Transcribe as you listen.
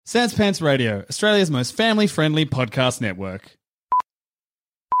Sans Pants Radio, Australia's most family-friendly podcast network.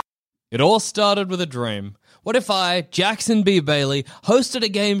 It all started with a dream. What if I, Jackson B. Bailey, hosted a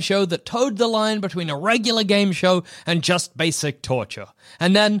game show that towed the line between a regular game show and just basic torture?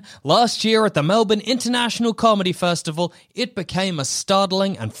 And then, last year at the Melbourne International Comedy Festival, it became a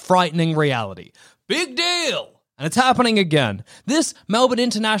startling and frightening reality. Big deal! And it's happening again. This Melbourne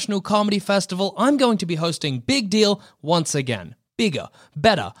International Comedy Festival, I'm going to be hosting Big Deal once again. Bigger,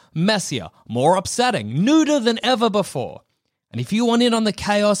 better, messier, more upsetting, nuder than ever before. And if you want in on the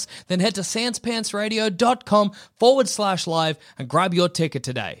chaos, then head to sanspantsradio.com/live and grab your ticket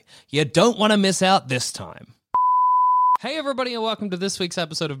today. You don't want to miss out this time. Hey everybody and welcome to this week's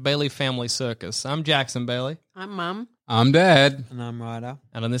episode of Bailey Family Circus. I'm Jackson Bailey. I'm Mum. I'm Dad. And I'm Ryder.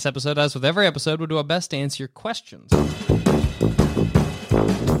 And on this episode, as with every episode, we'll do our best to answer your questions.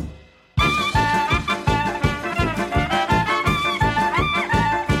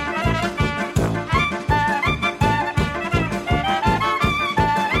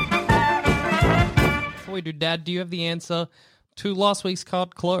 Dad, do you have the answer to last week's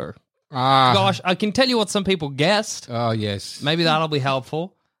card clue? Gosh, I can tell you what some people guessed. Oh, yes. Maybe that'll be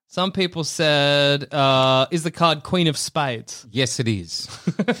helpful. Some people said, is the card Queen of Spades? Yes, it is.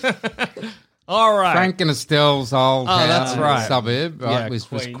 All right. Frank and Estelle's old house, that's right. suburb, right, Yeah, was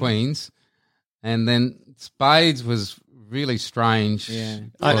Queen. Queens. And then Spades was really strange. Yeah.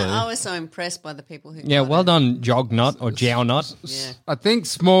 I was so impressed by the people who Yeah, got well it. done, Jognut or Jownut. Yeah. I think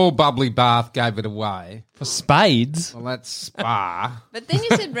Small Bubbly Bath gave it away. For Spades? Well, that's Spa. But then you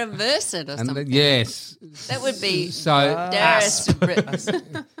said reverse it or And something. yes. That would be So, Darius.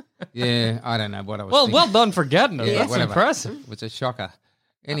 yeah, I don't know what I was Well, thinking. well done for getting it. Yeah. That's Whatever. impressive. It was a shocker.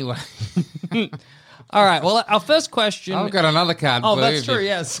 Anyway, All right, well, our first question... I've got another card. Oh, Blue, that's if true, you-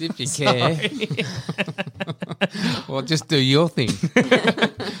 yes. If you care. Well, just do your thing.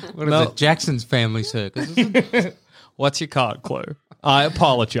 What is it? Jackson's Family Circus. Isn't it? What's your card clue? I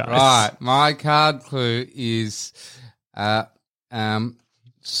apologize. Right. My card clue is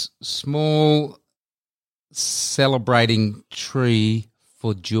small celebrating tree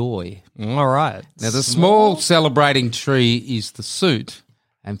for joy. All right. Now, the small celebrating tree is the suit,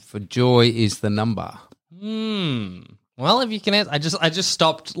 and for joy is the number. Well, if you can answer, I just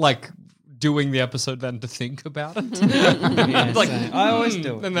stopped doing the episode then to think about it. I always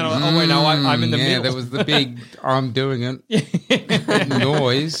do it. And then I'm in the yeah, middle. there was the big I'm doing it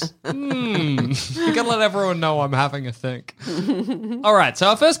noise. You gotta let everyone know I'm having a think. All right, so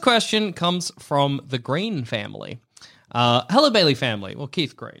our first question comes from the Green family. Hello, Bailey family. Well,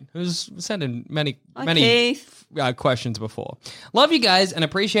 Keith Green, who's sent in many Keith. questions before. Love you guys and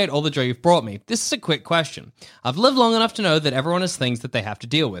appreciate all the joy you've brought me. This is a quick question. I've lived long enough to know that everyone has things that they have to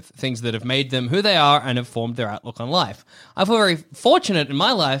deal with, things that have made them who they are and have formed their outlook on life. I feel very fortunate in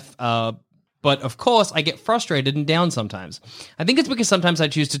my life, but of course, I get frustrated and down sometimes. I think it's because sometimes I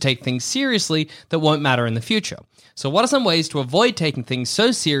choose to take things seriously that won't matter in the future. So what are some ways to avoid taking things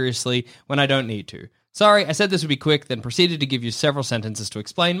so seriously when I don't need to? Sorry, I said this would be quick, then proceeded to give you several sentences to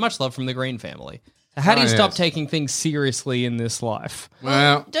explain. Much love from the Green family. So how do you stop yes. taking things seriously in this life?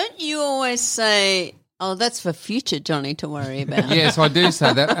 Well, Don't you always say, oh, that's for future Johnny to worry about? yes, I do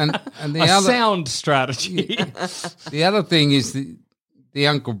say that. And the other Sound strategy. the other thing is the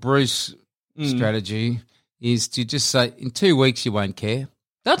Uncle Bruce strategy is to just say in 2 weeks you won't care.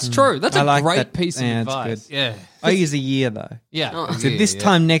 That's true. That's I a like great that. piece of Yeah, it's advice. good. Yeah. I use a year though. Yeah. So this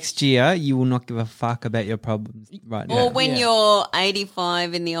time next year, you will not give a fuck about your problems right now. Or when you're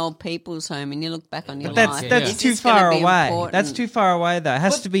 85 in the old people's home and you look back on your But life. that's this too is gonna far be away. important. That's too far away though. It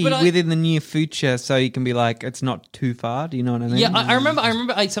has But- to be but I- within the near future so you can be like, it's not too far. Do you know what I mean? Yeah, I remember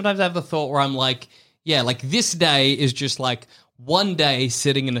I sometimes have the thought where I'm like, yeah, like this day is just like one day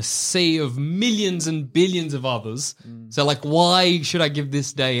sitting in a sea of millions and billions of others. So like why should I give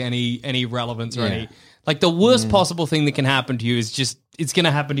this day any relevance or any like the worst possible thing that can happen to you is just it's going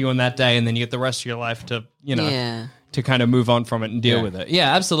to happen to you on that day and then you get the rest of your life to, you know, Yeah. to kind of move on from it and deal with it.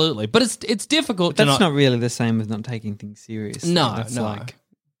 Yeah, absolutely. But it's difficult to That's not really the same as not taking things serious. No, That's no. like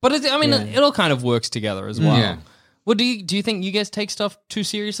But it all kind of works together as well. Yeah. Well, do you think you guys take stuff too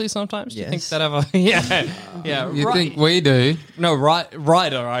seriously sometimes? Do you think Yes. that ever? Yeah. You right. think we do? No,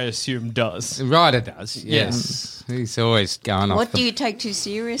 Ryder, I assume, does. Ryder does. Yes. He's always going off What the, do you take too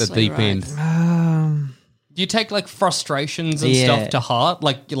seriously? the deep right? end. Do you take like frustrations and Yeah. stuff to heart?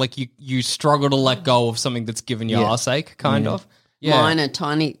 Like you struggle to let go of something that's given you arseache, kind of? Yeah. Mine are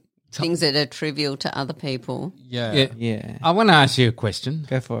tiny things that are trivial to other people. Yeah. Yeah. yeah. I want to ask you a question.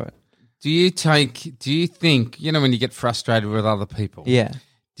 Go for it. Do you think, when you get frustrated with other people, Yeah.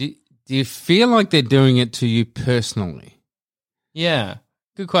 do you feel like they're doing it to you personally? Yeah.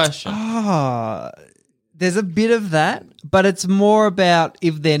 Good question. There's a bit of that, but it's more about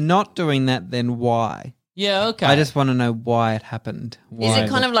if they're not doing that, then why? Yeah, okay. I just want to know why it happened. Is it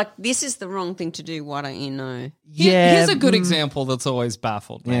kind of like, this is the wrong thing to do, why don't you know? Here's a good example that's always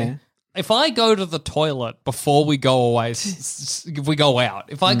baffled me. Yeah. If I go to the toilet before we go away, if we go out,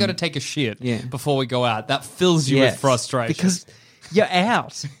 if I go to take a shit before we go out, that fills you with frustration. Because you're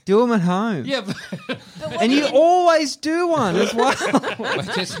out. Do them at home. yeah, And you always do one as well.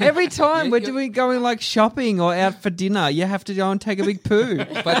 Every time we're going like shopping or out for dinner, you have to go and take a big poo.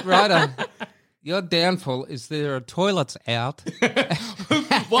 But Ryder, your downfall is there are toilets out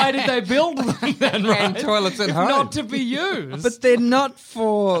why did they build them then, right? and toilets at home. Not to be used. But they're not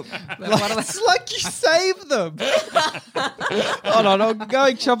for. It's like you save them. Hold on, I'm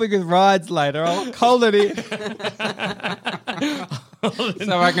going shopping with rides later. I'll hold it in.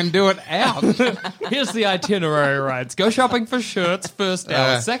 so I can do it out. Here's the itinerary rides. Go shopping for shirts first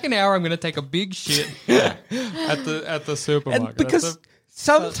hour. Second hour, I'm going to take a big shit at the supermarket. And because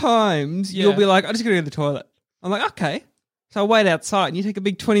sometimes you'll be like, I'm just going to go to the toilet. I'm like, okay. So I wait outside and you take a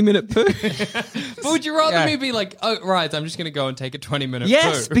big 20-minute poo. But would you rather me be like, oh, right, I'm just going to go and take a 20-minute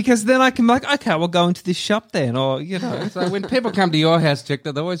Yes, poo? because then I can be like, okay, we'll go into this shop then. Or, you know. So when people come to your house, Jack,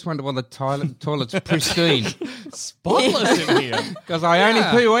 they always wonder why the toilet's pristine. Spotless in here. Because I only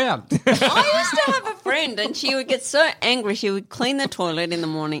poo out. I used to have a friend and she would get so angry she would clean the toilet in the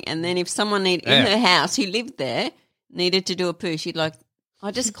morning, and then if someone in her house who lived there needed to do a poo, she'd like, I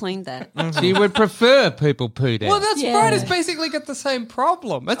just cleaned that. She would prefer people pooed out. Well, that's right. It's basically got the same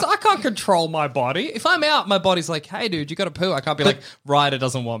problem. I can't control my body. If I'm out, my body's like, hey, dude, you got to poo. I can't be like, Ryder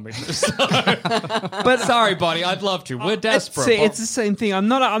doesn't want me to. So, but sorry, buddy, I'd love to. We're desperate. It's the same thing. I'm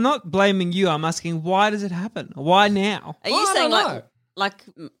not blaming you. I'm asking, why does it happen? Why now? Are you saying like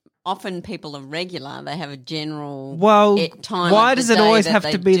often people are regular, they have a general time why of the does it day always that have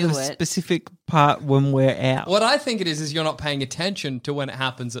they to be do the it? specific part when we're out? What I think it is you're not paying attention to when it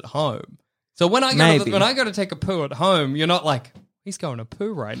happens at home. So when I go to take a poo at home, you're not like, he's going to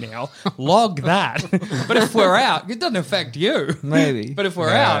poo right now. Log that. But if we're out, it doesn't affect you. Maybe. But if we're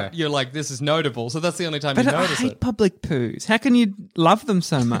out, you're like, this is notable. So that's the only time But you I notice hate it. public poos. How can you love them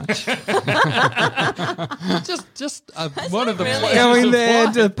so much? Just one of the really? pleasures Going of there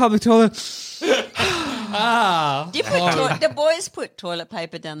life. to the public toilet. Do you put the boys put toilet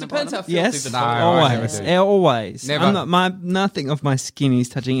paper down the Depends how bottom? filthy Yes, the No, toilet I always, never do. always. Never. I'm not, nothing of my skin is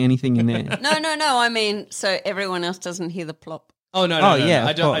touching anything in there. No. I mean, so everyone else doesn't hear the plop. Oh no! Oh yeah, I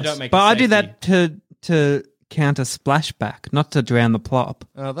of don't course. make. But a I do safety. that to counter splashback, not to drown the plop.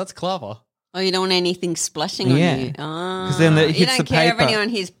 Oh, that's clever. Oh, you don't want anything splashing on Yeah. you. Because then it you hits don't the care paper. if anyone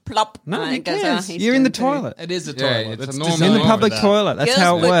hears plop. No, and who it goes, cares? he's You're in the doing poo. toilet. It is a Yeah, toilet. it's a designed normal- In the for public that. toilet. That's Girls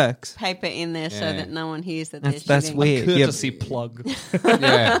how it put works. paper in there so Yeah. that no one hears that That's they're shitting. weird. Courtesy plug.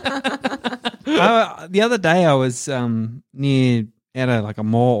 Yeah. The other day I was near at a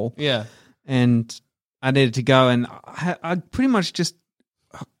mall Yeah. and I needed to go, and I pretty much just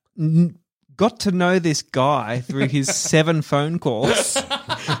got to know this guy through his 7 phone calls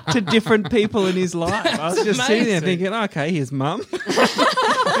to different people in his life. I was just sitting there amazing. thinking, okay, here's mum.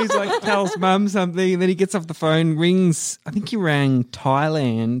 He's like, tells mum something, and then he gets off the phone, rings, I think he rang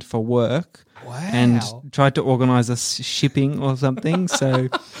Thailand for work. Wow. And tried to organise us shipping or something. So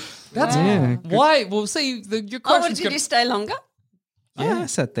That's why. Well, see, your Oh, question's did you stay longer? I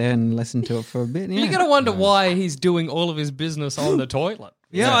sat there and listened to it for a bit. Yeah, You got to wonder why he's doing all of his business on the toilet.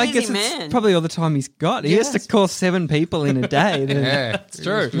 yeah, I Busy guess man. it's probably all the time he's got. He has to call 7 people in a day. Yeah. It's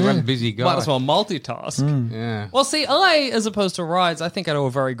true. One busy guy. Might as well multitask. Yeah. Well, see, as opposed to rides, I think I do a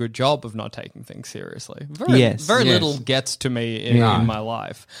very good job of not taking things seriously. Very Yes. little gets to me in my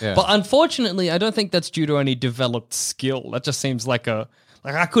life. Yeah. But unfortunately, I don't think that's due to any developed skill. That just seems like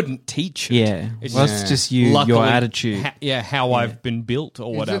I couldn't teach it. Yeah. It's Well, it's just you, luckily your attitude. how I've been built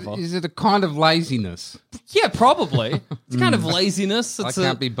or whatever. Is it a kind of laziness? Yeah, probably. It's kind of laziness. It's I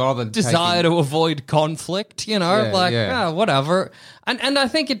can't be bothered. desire to avoid conflict, whatever. And I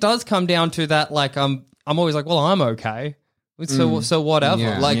think it does come down to that, like, I'm always like, well, I'm okay. So whatever.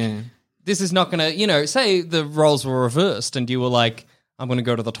 Yeah. Like, this is not going to, say the roles were reversed and you were like, I'm going to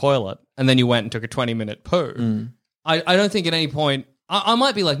go to the toilet, and then you went and took a 20-minute poo. I don't think at any point, I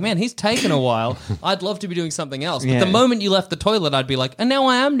might be like, man, he's taken a while. I'd love to be doing something else. But Yeah. the moment you left the toilet, I'd be like, and now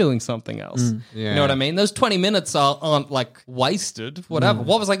I am doing something else. Yeah. You know what I mean? Those 20 minutes aren't like wasted, whatever.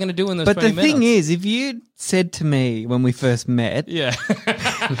 What was I going to do in those But 20 the minutes? thing is, if you said to me when we first met, Yeah.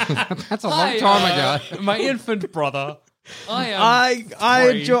 That's a long time ago. My infant brother.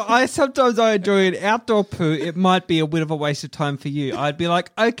 I sometimes I enjoy an outdoor poo. It might be a bit of a waste of time for you. I'd be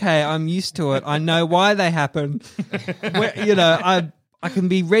like, okay, I'm used to it. I know why they happen. I can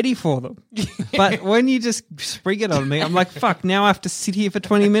be ready for them. But when you just spring it on me, I'm like, fuck, now I have to sit here for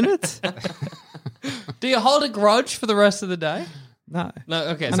 20 minutes? Do you hold a grudge for the rest of the day? No. No.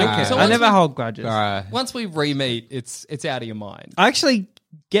 Okay. I don't care. So I once never we- hold grudges. Once we re-meet, it's out of your mind. I actually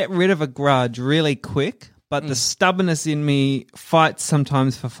get rid of a grudge really quick, but the stubbornness in me fights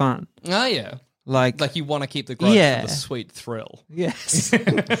sometimes for fun. Oh yeah. Like You want to keep the grudge Yeah. for the sweet thrill. yes.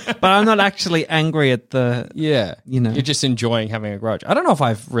 But I'm not actually angry at the... Yeah. You know. You're just enjoying having a grudge. I don't know if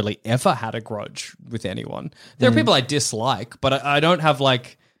I've really ever had a grudge with anyone. There are people I dislike, but I don't have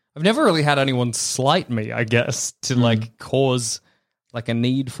like... I've never really had anyone slight me, I guess, to like cause like a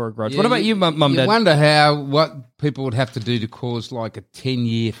need for a grudge. What about you, Mum, You Dad? wonder what people would have to do to cause like a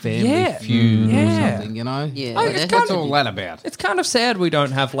 10-year family feud or something, you know? Yeah. Oh, it's What's all that about? It's kind of sad we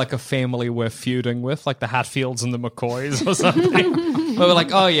don't have like a family we're feuding with, like the Hatfields and the McCoys or something. Where we're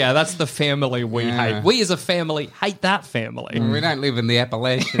like, oh yeah, that's the family we hate. We as a family hate that family. We don't live in the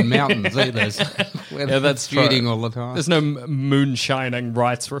Appalachian Mountains either. So we're that's feuding true. all the time. There's no moonshining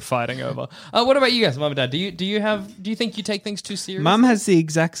rights we're fighting over. What about you guys, Mum and Dad? Do you think you take things too seriously? Mum has the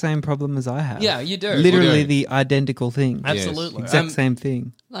exact same problem as I have. Yeah, you do. Literally You do. the identical thing. Absolutely. Exact same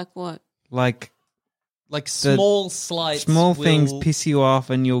thing. Like what? Like Like small slights. small things will- piss you off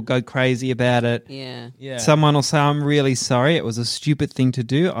and you'll go crazy about it. Yeah. Yeah. Someone will say, I'm really sorry. It was a stupid thing to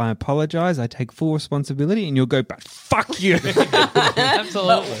do. I apologize. I take full responsibility. And you'll go, but fuck you.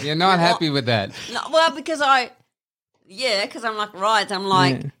 Absolutely. You're not happy with that. No, well, because I'm like, right. I'm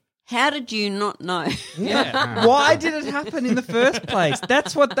like, how did you not know? Yeah. Why did it happen in the first place?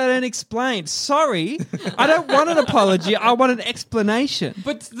 That's what they don't explain. Sorry. I don't want an apology. I want an explanation.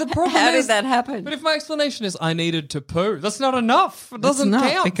 But the problem How is did that happen? But if my explanation is I needed to poo, that's not enough. It That's doesn't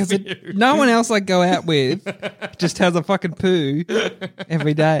enough, count because for you. no one else I go out with just has a fucking poo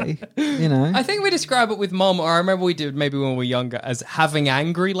every day. You know? I think we describe it with Mum, or I remember we did maybe when we were younger, as having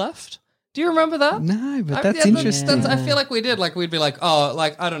angry left. Do you remember that? No, but I- that's yeah, interesting. I feel like we did. Like we'd be like, oh,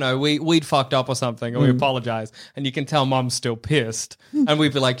 like I don't know, we'd fucked up or something, and we apologize, and you can tell Mum's still pissed, and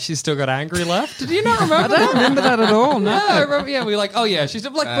we'd be like, she's still got angry left. Did you not remember I don't remember that at all. No. Yeah, I remember. Yeah, we were like, oh yeah, she's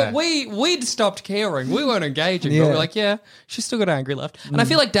still like, but we'd stopped caring. We weren't engaging. But Yeah. we're like, yeah, she's still got angry left, and I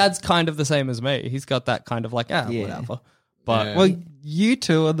feel like Dad's kind of the same as me. He's got that kind of like, Yeah. whatever. But Well, you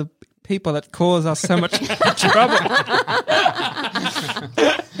two are the people that cause us so much trouble.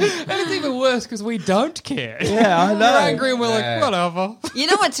 and it's even worse because we don't care. Yeah, I know. We're angry and we're like, whatever. You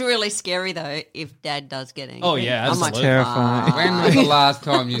know what's really scary though? If Dad does get angry. Oh, yeah, I'm like, absolutely. Terrifying. When was the last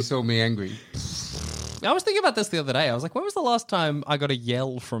time you saw me angry? I was thinking about this the other day. I was like, when was the last time I got a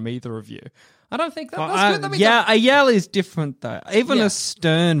yell from either of you? I don't think that was good. That means yeah, a yell is different though. Even Yeah. a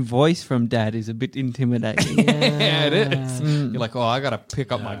stern voice from Dad is a bit intimidating. yeah, it is. You're like, oh, I got to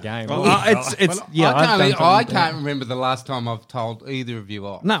pick up my game. I can't remember the last time I've told either of you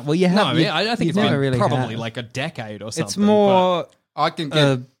off. No, well, you No, have. I mean, I think you it's never been really probably have. like a decade or something. It's more. I can get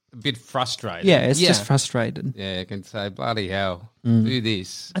a bit frustrated. Yeah, it's Yeah. just frustrated. Yeah, I can say, bloody hell, do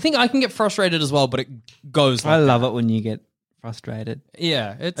this. I think I can get frustrated as well, but it goes like I love it when you get frustrated.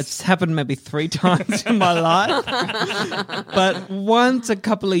 Yeah, it's It's happened maybe 3 times in my life. But once a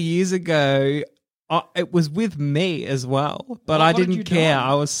couple of years ago, it was with me as well. But Well, I what had you didn't care. done?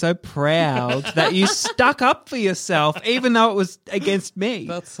 I was so proud that you stuck up for yourself, even though it was against me.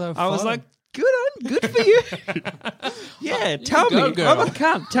 That's so I was fun. like, good for you. Yeah, tell go, me. girl. I'm a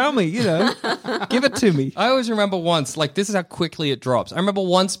cunt. Tell me, give it to me. I always remember once, like this is how quickly it drops. I remember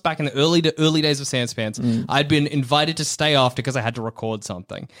once back in the early days of Sanspants, I'd been invited to stay after because I had to record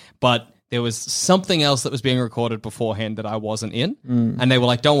something, but there was something else that was being recorded beforehand that I wasn't in, and they were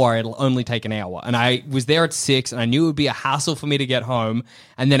like, "Don't worry, it'll only take an hour." And I was there at 6, and I knew it would be a hassle for me to get home.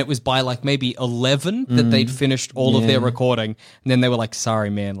 And then it was by like maybe 11 that they'd finished all of their recording, and then they were like, "Sorry,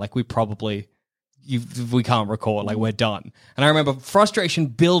 man, like we can't record, like we're done." And I remember frustration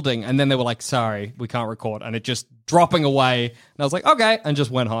building, and then they were like, "Sorry, we can't record," and it just dropping away. And I was like, "Okay," and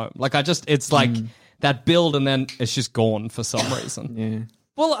just went home. Like it's like that build, and then it's just gone for some reason. Yeah.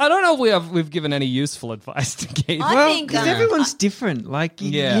 Well, I don't know if we've given any useful advice to Keith. I Well, think, because everyone's different. Like,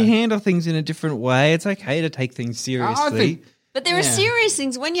 you handle things in a different way. It's okay to take things seriously. I think But there are serious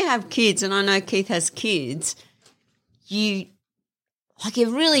things when you have kids, and I know Keith has kids. That's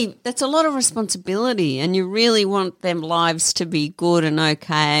a lot of responsibility, and you really want them lives to be good and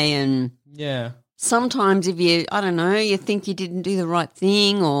okay. And Yeah. sometimes if you think you didn't do the right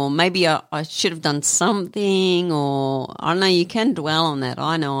thing, or maybe I should have done something, or I don't know, you can dwell on that.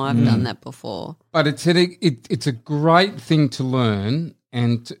 I know I've done that before. But it's a great thing to learn,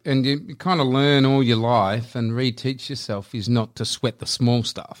 and you kind of learn all your life and reteach yourself is not to sweat the small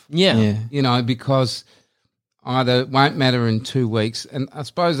stuff. Yeah. Yeah. You know, because either won't matter in 2 weeks. And I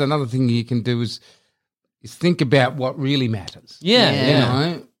suppose another thing you can do is think about what really matters. Yeah. You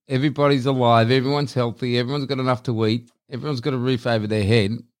know, everybody's alive, everyone's healthy, everyone's got enough to eat, everyone's got a roof over their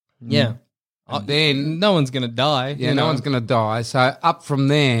head. Yeah. And then No one's going to die. yeah, you no know. one's going to die. So up from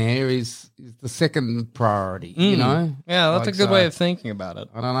there is the second priority, you know? Yeah, that's Like, a good so- way of thinking about it.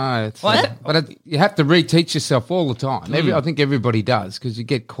 I don't know. It's Well, you have to reteach yourself all the time. I think everybody does because you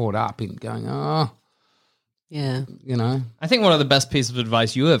get caught up in going, Yeah. you know. I think one of the best pieces of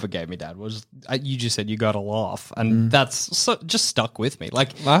advice you ever gave me, Dad, was you just said you got to laugh, and that's just stuck with me.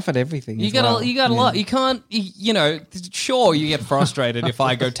 Like Laugh at everything. you as got to well. you got to laugh. You can't, you know. Sure, you get frustrated if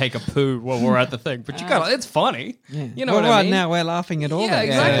I go take a poo while we're at the thing, but you got to. It's funny. You know well, what right I mean? now we're laughing at all Yeah, that.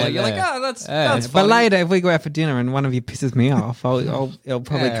 exactly. You're yeah. like, oh, that's But funny. later, if we go out for dinner and one of you pisses me off, I'll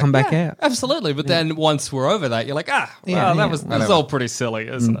probably come back out. Absolutely, but then once we're over that, you're like, that was all pretty silly,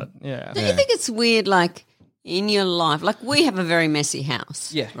 isn't it? Yeah. Don't you think it's weird, like, in your life? Like, we have a very messy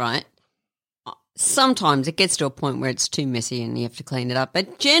house. Yeah. Right? Sometimes it gets to a point where it's too messy and you have to clean it up.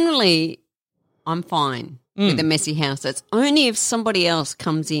 But generally, I'm fine with a messy house. It's only if somebody else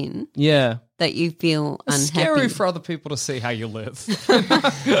comes in Yeah. that you feel It's unhappy. scary for other people to see how you live.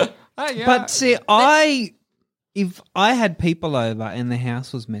 Yeah. But see, if I had people over and the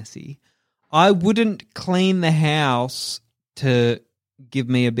house was messy, I wouldn't clean the house to give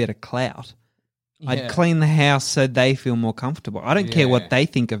me a bit of clout. Yeah. I'd clean the house so they feel more comfortable. I don't care Yeah. what they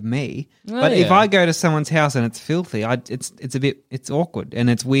think of me. Oh, But if yeah. I go to someone's house and it's filthy, it's awkward and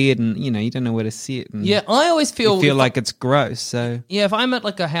it's weird and you don't know where to sit. And Yeah, I always feel you feel like it's gross. So yeah, if I'm at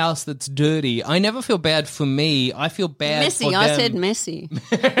like a house that's dirty, I never feel bad for me. I feel bad Messy. for I them. said messy.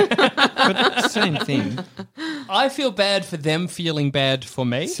 but same thing. I feel bad for them feeling bad for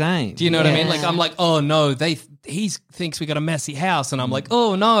me. Same. Do you know what I mean? Yeah. Like I'm like, oh no, he thinks we got a messy house, and I'm like,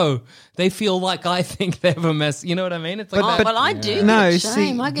 oh no, they feel like I think they have a mess. You know what I mean? It's like Oh, that. well, I do No, get see-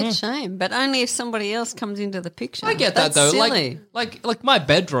 shame. I get shame, but only if somebody else comes into the picture. I get That's that though. Silly. Like my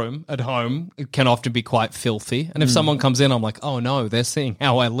bedroom at home, it can often be quite filthy, and if someone comes in, I'm like, oh no, they're seeing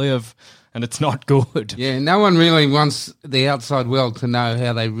how I live, and it's not good. Yeah, no one really wants the outside world to know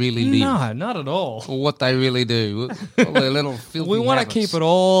how they really live No, not at all. or what they really do. All their little filthy We want to habits. keep it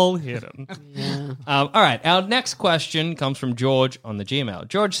all hidden. Yeah. All right, our next question comes from George on the Gmail.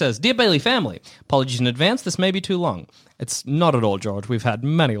 George says, Dear Bailey family, apologies in advance, this may be too long. It's not at all, George. We've had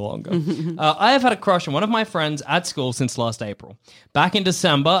many longer. I have had a crush on one of my friends at school since last April. Back in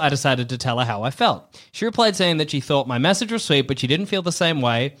December, I decided to tell her how I felt. She replied saying that she thought my message was sweet, but she didn't feel the same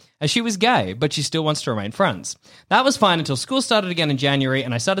way, as she was gay, but she still wants to remain friends. That was fine until school started again in January,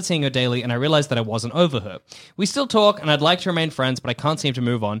 and I started seeing her daily, and I realized that I wasn't over her. We still talk, and I'd like to remain friends, but I can't seem to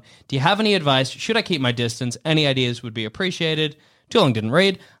move on. Do you have any advice? Should I keep my distance? Any ideas would be appreciated. Too long didn't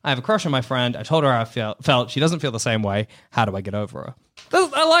read. I have a crush on my friend. I told her how I felt. She doesn't feel the same way. How do I get over her?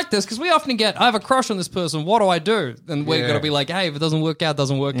 I like this because we often get, I have a crush on this person. What do I do? And we're Yeah. going to be like, hey, if it doesn't work out, it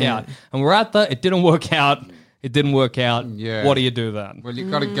doesn't work out. And we're at the, it didn't work out. It didn't work out. Yeah. What do you do then? Well,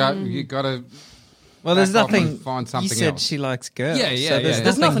 you got to go. You got to. Well, there's back off and nothing. find You something said else. she likes girls. Yeah, yeah, so yeah.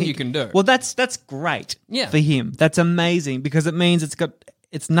 There's nothing you can do. Well, that's great. Yeah. For him, that's amazing because it means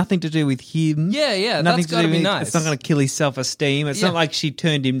it's nothing to do with him. Yeah, yeah, Nothing that's gotta be with, nice. It's not going to kill his self-esteem. It's Yeah. not like she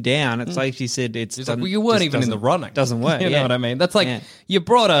turned him down. It's like she said it's. It's like, well, you weren't just even in the doesn't- running. Doesn't work. You know yeah. what I mean? That's like Yeah. you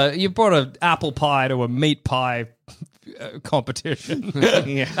brought a apple pie to a meat pie competition.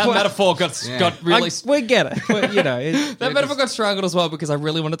 Yeah. That metaphor got really. We get it. But, That metaphor got strangled as well because I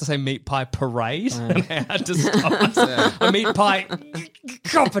really wanted to say meat pie parade and I had to stop. A meat pie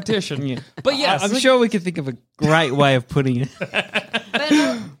competition. But yes, I'm sure we could think of a great way of putting it.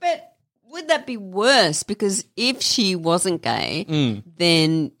 But would that be worse? Because if she wasn't gay,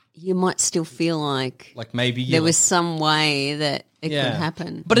 then you might still feel like maybe you there was some way that it could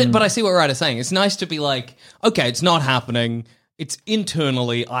happen. But I see what Ryder's saying. It's nice to be like, okay, it's not happening. It's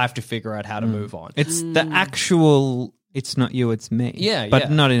internally, I have to figure out how to move on. It's the actual. It's not you. It's me. Yeah, but yeah.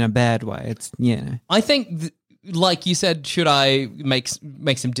 not in a bad way. It's I think, like you said, should I make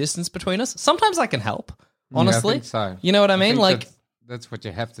some distance between us? Sometimes I can help, honestly. I think so. You know what I mean? think Like, that's what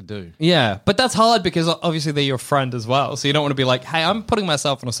you have to do. yeah, but that's hard because obviously they're your friend as well. So you don't want to be like, hey, I'm putting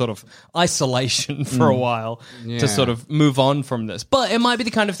myself in a sort of isolation for a while Yeah. to sort of move on from this. But it might be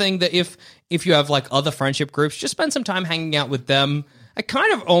the kind of thing that if you have like other friendship groups, just spend some time hanging out with them. It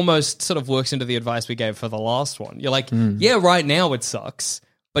kind of almost sort of works into the advice we gave for the last one. You're like, yeah, right now it sucks,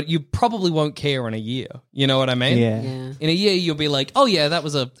 but you probably won't care in a year. You know what I mean? Yeah. In a year, you'll be like, oh yeah, that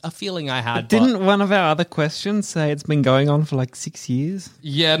was a feeling I had. Didn't one of our other questions say it's been going on for like 6 years?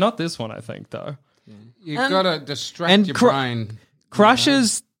 Yeah, not this one, I think, though. You've got to distract and your cr- brain.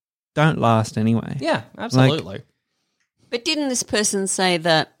 Crushes don't last anyway. Yeah, absolutely. But didn't this person say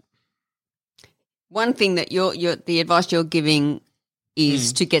that one thing that the advice you're giving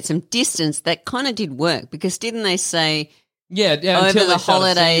is to get some distance? That kind of did work, because didn't they say yeah, over until the they started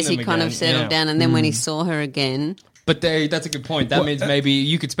holidays seeing he them kind again. of settled Yeah. down, and then when he saw her again, But that's a good point. That means maybe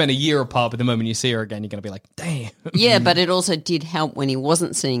you could spend a year apart, but the moment you see her again, you're going to be like, damn. yeah, but it also did help when he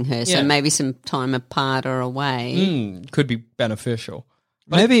wasn't seeing her. So Yeah. maybe some time apart or away. Could be beneficial.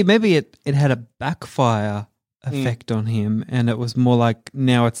 Maybe it had a backfire effect on him, and it was more like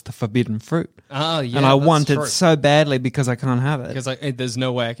now it's the forbidden fruit. Oh, yeah. and I that's want true. it so badly because I can't have it. Because there's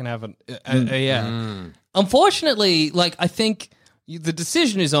no way I can have it. Yeah. Unfortunately, like, I think the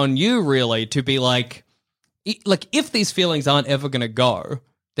decision is on you, really, to be like if these feelings aren't ever going to go,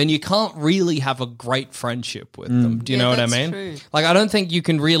 then you can't really have a great friendship with them. Do you Yeah, know what I that's mean? true. Like, I don't think you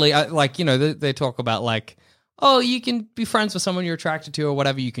can really they talk about like, oh, you can be friends with someone you're attracted to or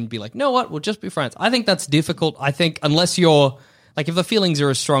whatever. You can be like, no, what? We'll just be friends. I think that's difficult. I think unless you're like, if the feelings are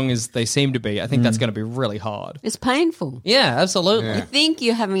as strong as they seem to be, I think that's going to be really hard. It's painful. Yeah, absolutely. You think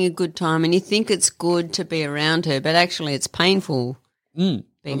you're having a good time and you think it's good to be around her, but actually it's painful. Being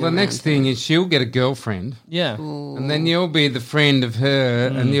Well, the around next her. thing is she'll get a girlfriend. Yeah. And then you'll be the friend of her,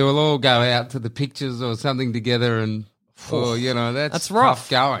 and you'll all go out to the pictures or something together, and that's rough. tough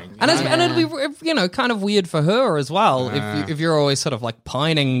going. And it'd be, kind of weird for her as well. If you're always sort of like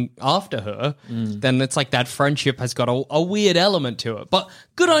pining after her, then it's like that friendship has got a weird element to it. But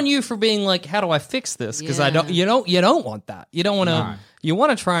good on you for being like, how do I fix this? Because you don't want that. You don't want to. You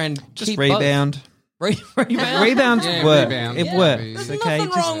want to try and Just keep rebound. Rebound. Rebounds Yeah, work. rebound. It Yeah. works. There's Okay,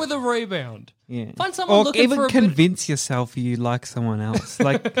 nothing wrong with a rebound. yeah. Find someone or looking even for a convince yourself you like someone else.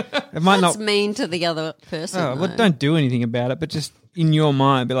 Like it might That's not. mean to the other person. Oh, well, though. don't do anything about it, but just in your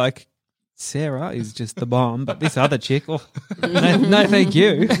mind, be like, Sarah is just the bomb, but this other chick, no, thank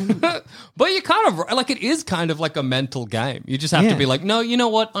you. But you kind of like, it is kind of like a mental game. You just have to Yeah. be like, no, you know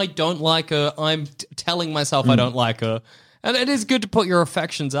what? I don't like her. I'm telling myself I don't like her. And it is good to put your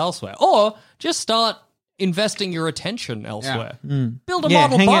affections elsewhere, or just start investing your attention elsewhere. Build a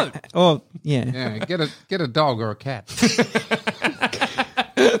model hang boat. out. Oh, yeah. Yeah, get a dog or a cat.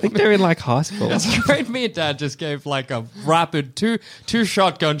 I think they're in like high school. That's great. Me and Dad just gave like a rapid two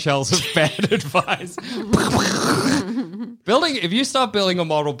shotgun shells of bad advice. If you start building a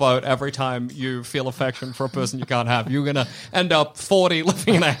model boat every time you feel affection for a person you can't have, you're gonna end up 40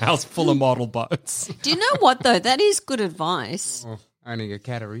 living in a house full of model boats. Do you know what, though? That is good advice. Or owning a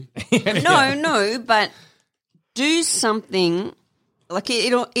cattery. No, but do something like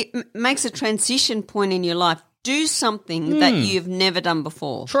it makes a transition point in your life. Do something that you've never done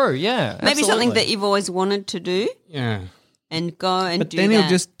before. True, yeah. Maybe something absolutely. that you've always wanted to do, Yeah. and go and But do then that. he'll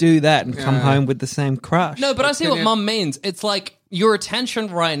just do that and come home with the same crush. No, but I see what Mum means. It's like your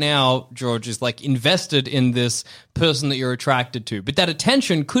attention right now, George, is like invested in this person that you're attracted to. But that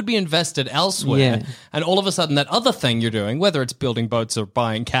attention could be invested elsewhere. Yeah. And all of a sudden, that other thing you're doing, whether it's building boats or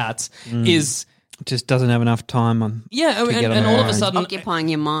buying cats, is, just doesn't have enough time on. yeah, to get and on all of a board. sudden, occupying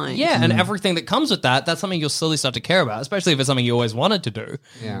your mind. yeah, and everything that comes with that, that's something you'll slowly start to care about, especially if it's something you always wanted to do.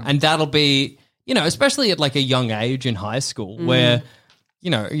 Yeah. And that'll be, especially at like a young age in high school where,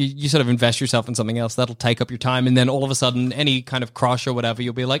 you sort of invest yourself in something else, that'll take up your time. And then all of a sudden, any kind of crush or whatever,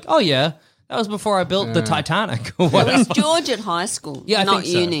 you'll be like, oh yeah, that was before I built the Titanic or It whatever. was George at high school, Yeah, I not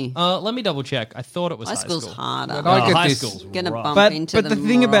think so. uni. Let me double check. I thought it was High high school's school. harder. But I get high this- school's Gonna rough. bump But into the them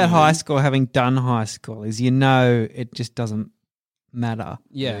thing about more. high school, having done high school, is it just doesn't matter.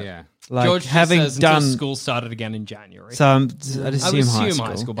 Yeah. Yeah. Like George just having says done until school started again in January. So I'd I assume, would high,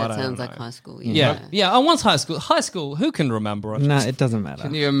 assume school. but That I don't sounds like know. high school. Yeah. Once high school. High school, who can remember it? No, it doesn't matter.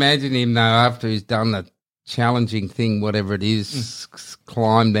 Can you imagine him, though, after he's done the challenging thing, whatever it is,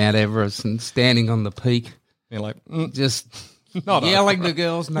 climbed Mount Everest and standing on the peak, You're like, just Not yelling the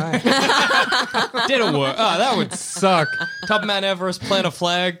girl's name? didn't work. Oh, that would suck. Top of Mount Everest, plant a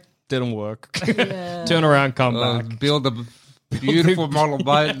flag, didn't work. Turn around, come back. Build a beautiful model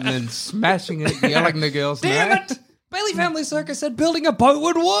boat and then smashing it, yelling the girl's name. Damn it! Bailey Family Circus said building a boat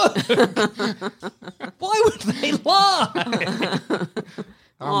would work. Why would they lie?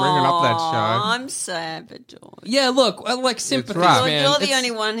 I'm ringing up that Aw, show. I'm sad for George. Yeah, look, like sympathy, rough. man. You're the It's-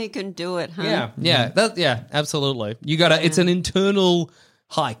 only one who can do it, huh? Yeah, absolutely. You gotta. It's an internal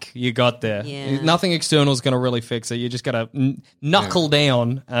hike you got there. Yeah. Nothing external is gonna really fix it. You just gotta knuckle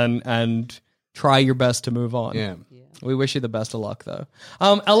down and try your best to move on. Yeah. We wish you the best of luck, though.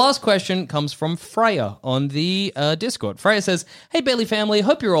 Our last question comes from Freya on the Discord. Freya says, "Hey, Bailey family,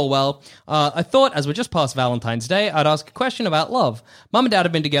 hope you're all well. I thought, as we're just past Valentine's Day, I'd ask a question about love. Mum and Dad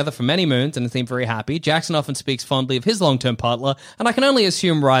have been together for many moons and seem very happy. Jackson often speaks fondly of his long-term partner, and I can only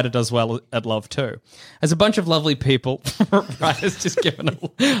assume Ryder does well at love, too. As a bunch of lovely people..." Ryder's just given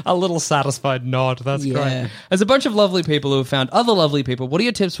a little satisfied nod. That's great. "As a bunch of lovely people who have found other lovely people, what are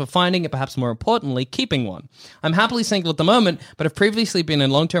your tips for finding and perhaps more importantly, keeping one? I'm happily single at the moment, but have previously been in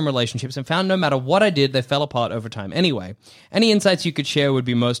long-term relationships and found no matter what I did, they fell apart over time anyway. Any insights you could share would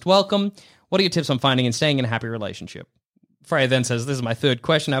be most welcome. What are your tips on finding and staying in a happy relationship?" Freya then says, "This is my third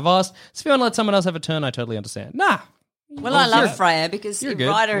question I've asked, so if you want to let someone else have a turn, I totally understand." Well, I love Freya because if good.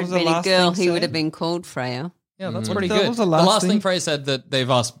 Ryder What had was the been a last girl, thing he would said? have been called Freya. Yeah, that's pretty That good. was the The last last thing thing. Freya said that they've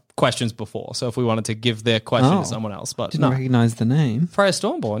asked questions before, so if we wanted to give their question to someone else, but Didn't recognize the name. Freya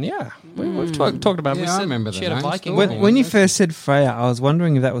Stormborn, yeah. We've talked about it. Yeah, We I said remember she the had a name, Viking. Stormborn. When you first said Freya, I was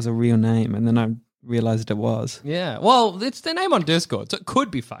wondering if that was a real name, and then I realized it was. Yeah, well, it's their name on Discord, so it could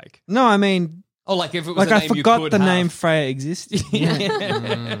be fake. No, I mean, Oh, like if it was like a I name you forgot could the have. name Freya existed.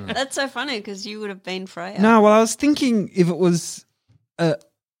 That's so funny because you would have been Freya. No, well, I was thinking if it was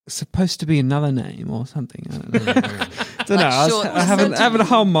supposed to be another name or something. I don't know. Don't know. I short- was having a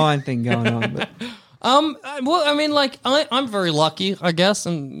whole mind thing going on. But Well, I mean, like I'm very lucky, I guess,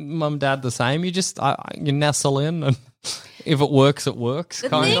 and mum, dad the same. You just you nestle in, and if it works, it works. The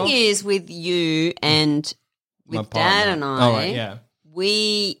kind thing of. is with you and My with partner. Dad and I, Oh, right, yeah.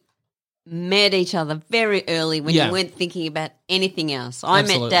 we met each other very early when Yeah. you weren't thinking about anything else. I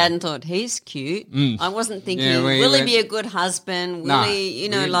Absolutely. met Dad and thought, he's cute. I wasn't thinking, Yeah, we will he went- be a good husband? Will No, he,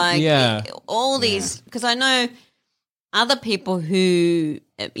 we- like Yeah. all these, because I know other people who,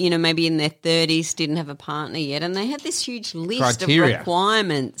 maybe in their 30s didn't have a partner yet and they had this huge list Criteria. of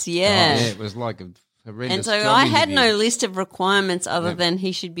requirements. Oh, Yeah. yeah, it was like a horrendous And so job I had interview. no list of requirements other than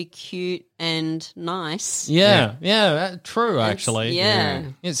he should be cute and nice. Yeah, true. Actually, Yeah.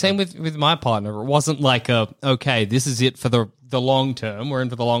 Yeah, same with my partner. It wasn't like okay, this is it for the long term. We're in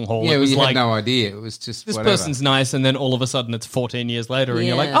for the long haul. Yeah, it was you like had no idea. It was just this whatever. person's nice, and then all of a sudden it's 14 years later, and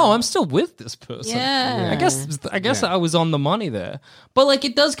you're like, Yeah. oh, I'm still with this person. Yeah. I guess I was on the money there. But like,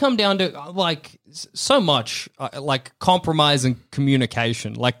 it does come down to like so much like compromise and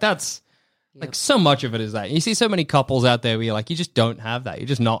communication. Like that's. Like so much of it is that you see so many couples out there where you're like, you just don't have that. You're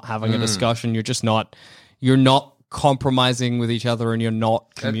just not having a discussion. You're not compromising with each other, and you're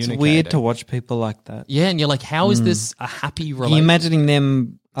not communicating. it's weird to watch people like that. Yeah, and you're like, how is this a happy You're relationship? imagining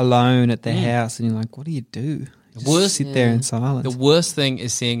them alone at their house, and you're like, what do you do? Just worst- sit there in silence. The worst thing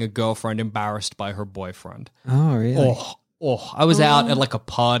is seeing a girlfriend embarrassed by her boyfriend. Oh, really? I was out at like a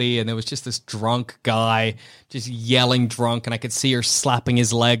party, and there was just this drunk guy just yelling drunk, and I could see her slapping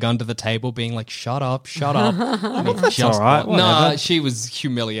his leg under the table, being like, shut up, shut up. That's all right, No, whatever. she was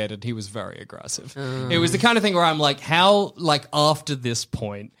humiliated. He was very aggressive. It was the kind of thing where I'm like, how, like, after this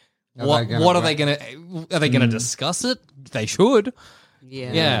point, what are they gonna discuss it? They should.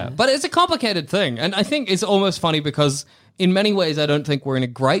 Yeah. Yeah, but it's a complicated thing, and I think it's almost funny because in many ways I don't think we're in a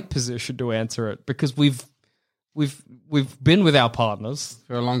great position to answer it because we've been with our partners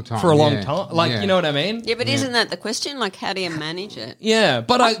for a long time. for a long yeah. time. Like, Yeah. you know what I mean? Yeah, but isn't that the question? Like, how do you manage it? Yeah,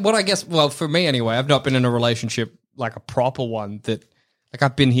 but I guess, well, for me anyway, I've not been in a relationship like a proper one that, like,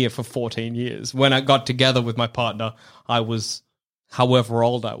 I've been here for 14 years. When I got together with my partner, I was however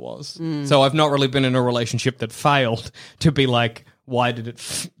old I was. So I've not really been in a relationship that failed to be like, why did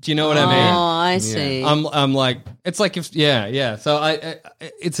it? Do you know what I mean? Oh, I see. I'm like, it's like if, yeah. So I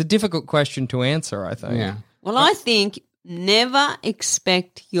it's a difficult question to answer, I think. Yeah. Well, I think never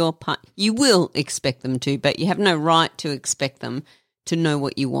expect your partner. You will expect them to, but you have no right to expect them to know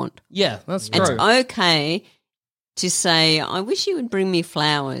what you want. Yeah, that's true. It's okay to say, I wish you would bring me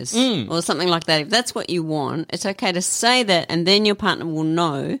flowers or something like that. If that's what you want, it's okay to say that, and then your partner will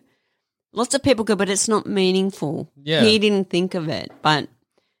know. Lots of people go, but it's not meaningful. Yeah. He didn't think of it. But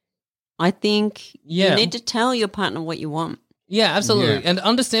I think Yeah. you need to tell your partner what you want. Yeah, absolutely. Yeah. And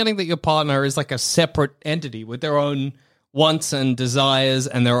understanding that your partner is like a separate entity with their own wants and desires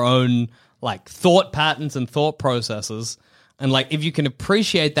and their own like thought patterns and thought processes. And like if you can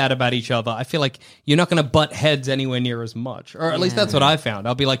appreciate that about each other, I feel like you're not going to butt heads anywhere near as much. Or at least that's what I found.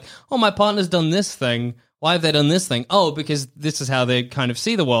 I'll be like, oh, my partner's done this thing. Why have they done this thing? Oh, because this is how they kind of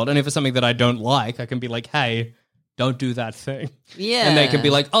see the world. And if it's something that I don't like, I can be like, hey, don't do that thing. Yeah. And they can be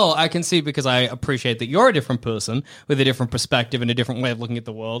like, oh, I can see because I appreciate that you're a different person with a different perspective and a different way of looking at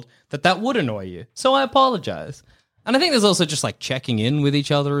the world, that would annoy you. So I apologize. And I think there's also just like checking in with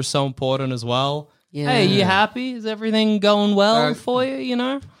each other is so important as well. Yeah. Hey, you happy? Is everything going well for you? You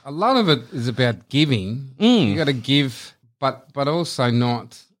know, A lot of it is about giving. You got to give, but also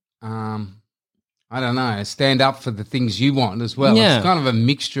not. I don't know. Stand up for the things you want as well. Yeah. It's kind of a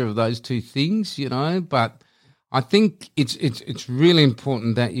mixture of those two things, you know. But I think it's really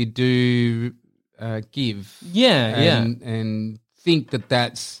important that you do give. and think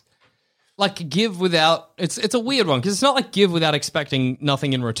that's like give without. It's a weird one because it's not like give without expecting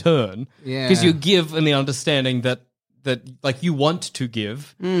nothing in return. Yeah. because you give in the understanding that like you want to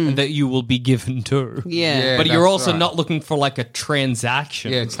give and that you will be given to. Yeah. But you're that's also right. not looking for like a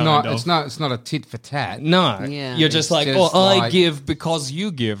transaction. Yeah, it's kind not. of. It's not a tit for tat. No, Yeah. you're just It's like, just I like- give because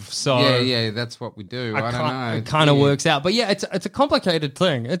you give. So Yeah, that's what we do. I don't know. It kind of Yeah. works out, but yeah, it's a complicated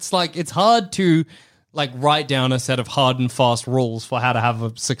thing. It's like it's hard to like write down a set of hard and fast rules for how to have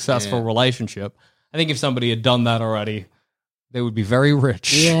a successful Yeah. relationship. I think if somebody had done that already, they would be very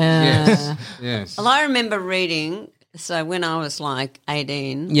rich. Yeah. Yes. Well, I remember reading, so when I was like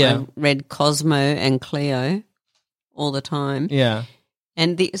 18, Yeah. I read Cosmo and Cleo all the time. Yeah.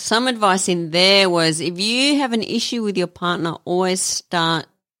 And some advice in there was if you have an issue with your partner, always start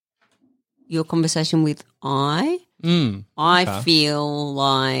your conversation with I. I feel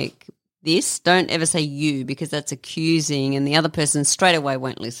like this. Don't ever say you because that's accusing and the other person straight away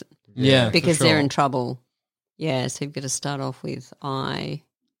won't listen Yeah, for because they're sure. in trouble. Yeah, so you've got to start off with I.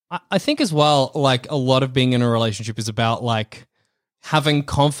 I think as well, like a lot of being in a relationship is about like having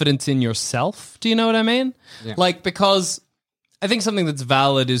confidence in yourself. Do you know what I mean? Yeah. Like, because I think something that's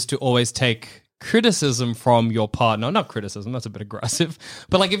valid is to always take criticism from your partner. Not criticism, that's a bit aggressive.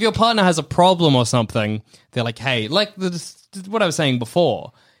 But like if your partner has a problem or something, they're like, hey, like what I was saying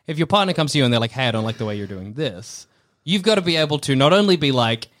before, if your partner comes to you and they're like, hey, I don't like the way you're doing this, you've got to be able to not only be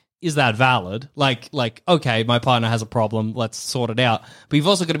like, is that valid? Like, okay, my partner has a problem, let's sort it out. But you've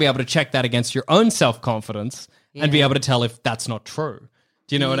also got to be able to check that against your own self-confidence and be able to tell if that's not true.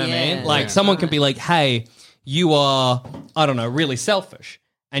 Do you know what I mean? Yeah. Like someone can be like, hey, you are, I don't know, really selfish.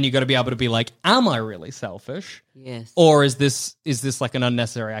 And you got to be able to be like, am I really selfish? Yes. Or is this like an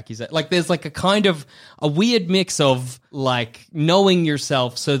unnecessary accusation? Like there's like a kind of a weird mix of like knowing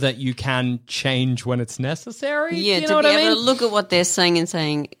yourself so that you can change when it's necessary. Yeah, Do you to know be what I able mean? to look at what they're saying and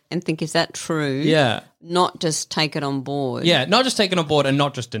think, is that true? Yeah. Not just take it on board. Yeah, not just take it on board and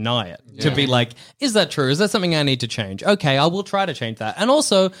not just deny it. To be like, is that true? Is that something I need to change? Okay, I will try to change that. And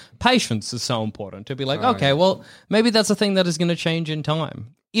also, patience is so important. To be like, okay, well, maybe that's a thing that is going to change in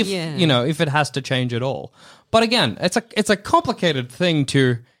time. If Yeah. you know, if it has to change at all. But again, it's a complicated thing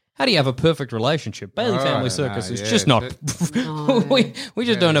to. How do you have a perfect relationship? Bailey I Family don't Circus know, is yeah, just not. we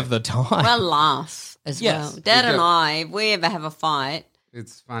just don't have the time. Well, laugh as Yes. well. Dad We and do. I, if we ever have a fight,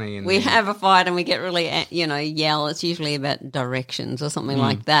 It's funny. we have a fight and we get really, yell. It's usually about directions or something Hmm.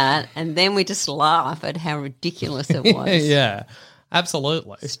 like that. And then we just laugh at how ridiculous it was. yeah,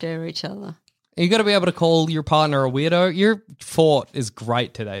 absolutely. Stare at each other. You got to be able to call your partner a weirdo. Your fort is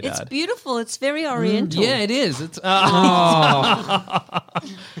great today, Dad. It's beautiful. It's very oriental. Yeah, it is. It's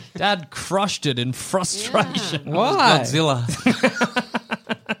Dad crushed it in frustration. Why? Godzilla.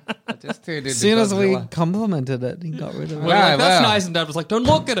 Just turned into As soon as we Godzilla. complimented it, he got rid of it. We're like, that's wow. nice, and Dad was like, "Don't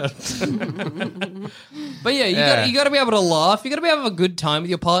look at it." But yeah, you got to be able to laugh. You got to be able to have a good time with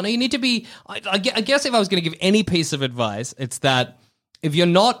your partner. You need to be. I guess if I was going to give any piece of advice, it's that if you're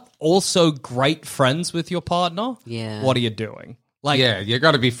not also great friends with your partner, Yeah. what are you doing? Like, Yeah, you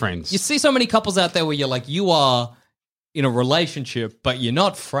got to be friends. you see so many couples out there where you're like, you are in a relationship, but you're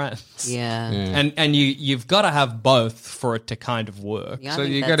not friends. Yeah. And you've got to have both for it to kind of work. Yeah, I So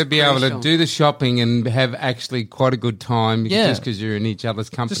think you got that's to be able to crucial. do the shopping and have actually quite a good time. Yeah. Just because you're in each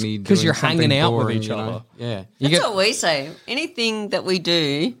other's company, Just 'cause doing you're something hanging out with boring, each you know? other. Yeah. That's what we say. Anything that we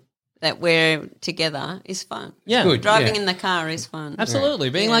do that we're together is fun. Yeah. Good. Driving yeah. in the car is fun. Absolutely.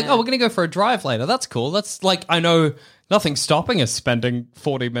 Being Yeah. like, oh, we're going to go for a drive later. That's cool. That's like, I know nothing's stopping us spending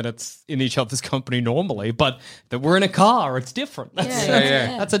 40 minutes in each other's company normally, but that we're in a car, it's different. That's,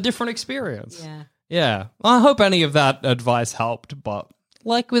 Yeah. that's a different experience. Yeah. Yeah. I hope any of that advice helped, but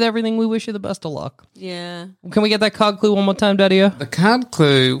like with everything, we wish you the best of luck. Yeah. Can we get that card clue one more time, Daddy? The card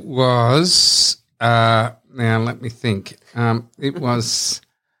clue was, now let me think. It was,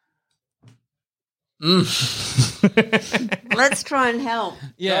 Let's try and help.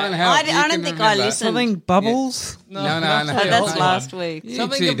 Yeah. Don't help, I you don't can think I remember. listened. Something bubbles? No. Oh, that's last week. You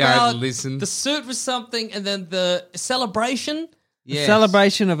Something two about don't listen. the suit was something, and then the celebration. Yes.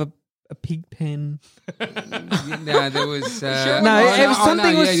 Celebration of a pig pen. No, there was. No, it was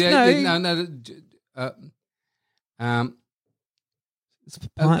something was-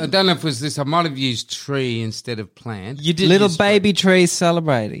 I don't know if it was this. I might have used tree instead of plant. You did Little use- baby tree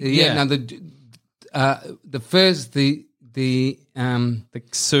celebrating. Yeah, Yeah. no, the first the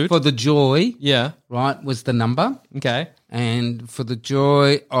suit for the joy, yeah, right, was the number, okay, and for the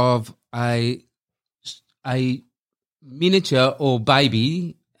joy of a miniature or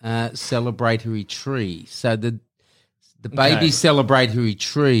baby celebratory tree. So the baby celebratory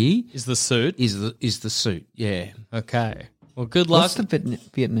tree is the suit. Is the suit? Yeah. Okay. Well, good luck. What's the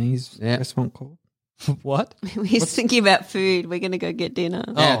Vietnamese restaurant called? What? We're thinking about food. We're going to go get dinner.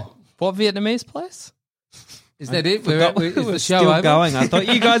 Oh, what Vietnamamese place? Is that it? Is We're the show still over? going. I thought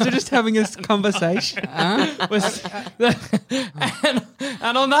you guys were just having a conversation. and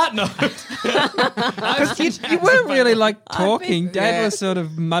on that note, You weren't really like talking. Dad was sort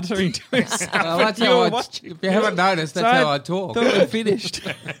of muttering to himself. Well, that's how if you haven't noticed, that's how I talk. Thought we'd finished.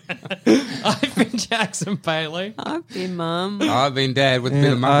 I've been Jackson Bailey. I've been Mum. I've been Dad with a bit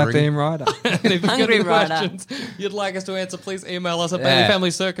of I've muttering. been Ryder. And if you've got Hungry any rider. questions you'd like us to answer, please email us at Yeah.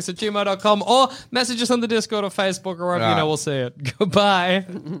 baileyfamilycircus@gmail.com or message us on the Discord or Facebook or wherever you Right. know we'll see it. Goodbye.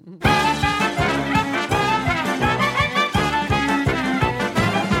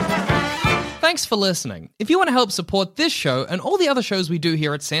 Thanks for listening. If you want to help support this show and all the other shows we do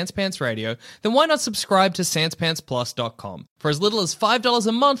here at Sans Pants Radio, then why not subscribe to SansPantsPlus.com? For as little as $5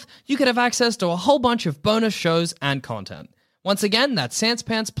 a month, you could have access to a whole bunch of bonus shows and content. Once again, that's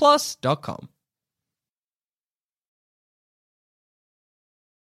SansPantsPlus.com.